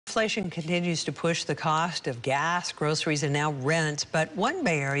Inflation continues to push the cost of gas, groceries, and now rent. But one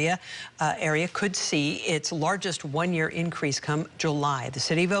Bay Area could see its largest one-year increase come July. The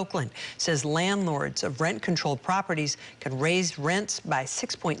city of Oakland says landlords of rent-controlled properties can raise rents by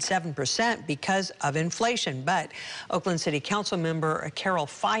 6.7% because of inflation. But Oakland City Council member Carol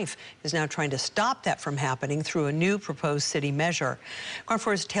Fife is now trying to stop that from happening through a new proposed city measure. KRON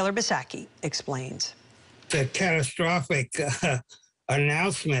 4's Taylor Bisacky explains. A catastrophic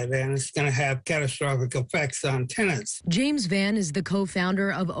announcement, and it's going to have catastrophic effects on tenants. James Van is the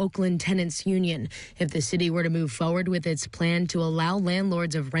co-founder of Oakland Tenants Union. If the city were to move forward with its plan to allow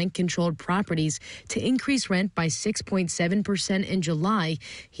landlords of rent-controlled properties to increase rent by 6.7% in July,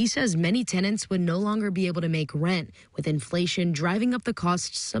 he says many tenants would no longer be able to make rent, with inflation driving up the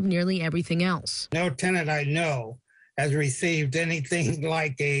costs of nearly everything else. No tenant I know has received anything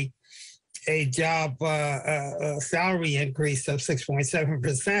like a job salary increase of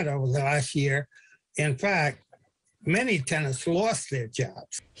 6.7% over the last year. In fact, many tenants lost their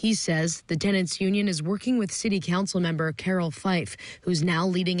jobs. He says the tenants union is working with city council member Carol Fife, who's now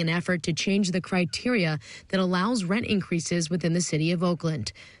leading an effort to change the criteria that allows rent increases within the city of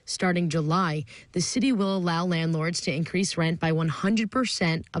Oakland. Starting July, the city will allow landlords to increase rent by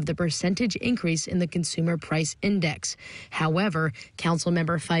 100% of the percentage increase in the Consumer Price Index. However, council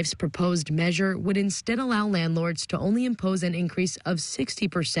member Fife's proposed measure would instead allow landlords to only impose an increase of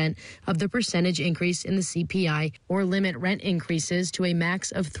 60% of the percentage increase in the CPI, or limit rent increases to a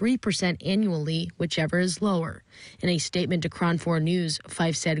max of 3% annually, whichever is lower. In a statement to KRON 4 News,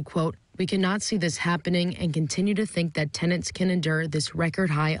 Fife said, quote, "We cannot see this happening and continue to think that tenants can endure this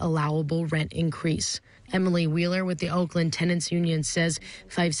record-high allowable rent increase." Emily Wheeler with the Oakland Tenants Union says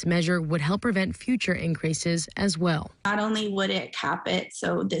Fife's measure would help prevent future increases as well. Not only would it cap it,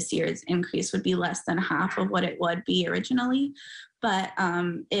 so this year's increase would be less than half of what it would be originally, but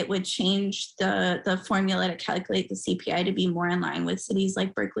it would change the formula to calculate the CPI to be more in line with cities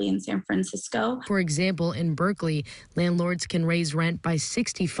like Berkeley and San Francisco. For example, in Berkeley, landlords can raise rent by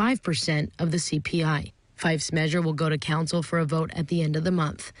 65% of the CPI. Fife's measure will go to council for a vote at the end of the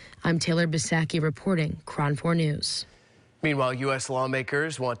month. I'm Taylor Bisacky reporting, KRON 4 News. Meanwhile, U.S.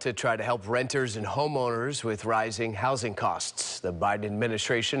 lawmakers want to try to help renters and homeowners with rising housing costs. The Biden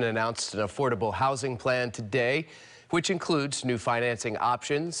administration announced an affordable housing plan today, which includes new financing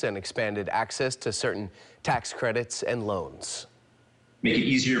options and expanded access to certain tax credits and loans. Make it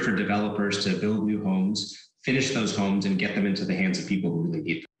easier for developers to build new homes, finish those homes, and get them into the hands of people who really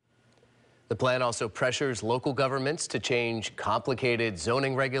need them. The plan also pressures local governments to change complicated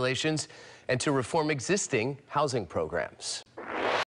zoning regulations and to reform existing housing programs.